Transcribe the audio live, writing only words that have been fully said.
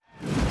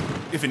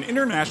If an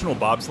international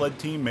bobsled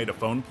team made a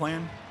phone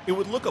plan, it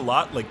would look a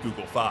lot like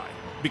Google Fi,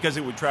 because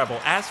it would travel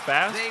as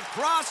fast They've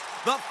crossed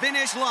the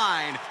finish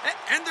line,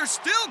 and they're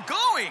still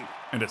going.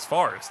 and as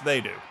far as they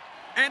do.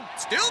 And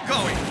still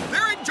going.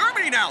 They're in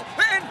Germany now,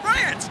 and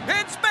France,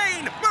 and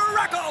Spain,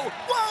 Morocco.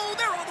 Whoa,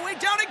 they're all the way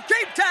down in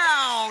Cape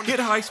Town. Get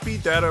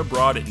high-speed data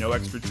abroad at no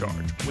extra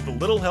charge with a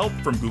little help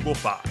from Google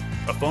Fi.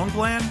 A phone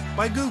plan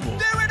by Google.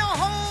 They're in a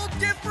whole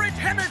different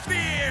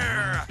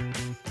hemisphere.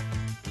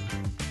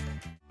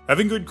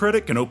 Having good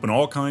credit can open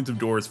all kinds of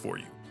doors for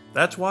you.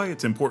 That's why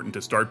it's important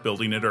to start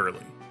building it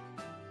early.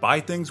 Buy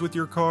things with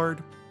your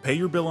card, pay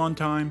your bill on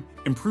time,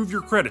 improve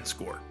your credit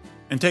score,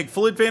 and take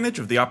full advantage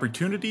of the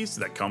opportunities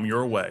that come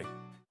your way.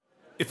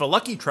 If a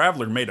lucky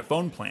traveler made a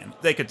phone plan,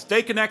 they could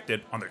stay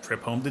connected on their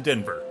trip home to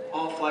Denver.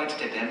 All flights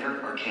to Denver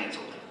are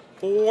canceled.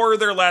 Or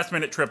their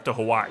last-minute trip to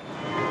Hawaii.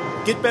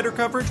 Get better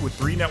coverage with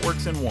 3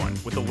 networks in one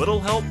with a little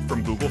help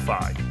from Google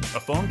Fi. A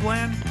phone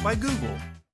plan by Google.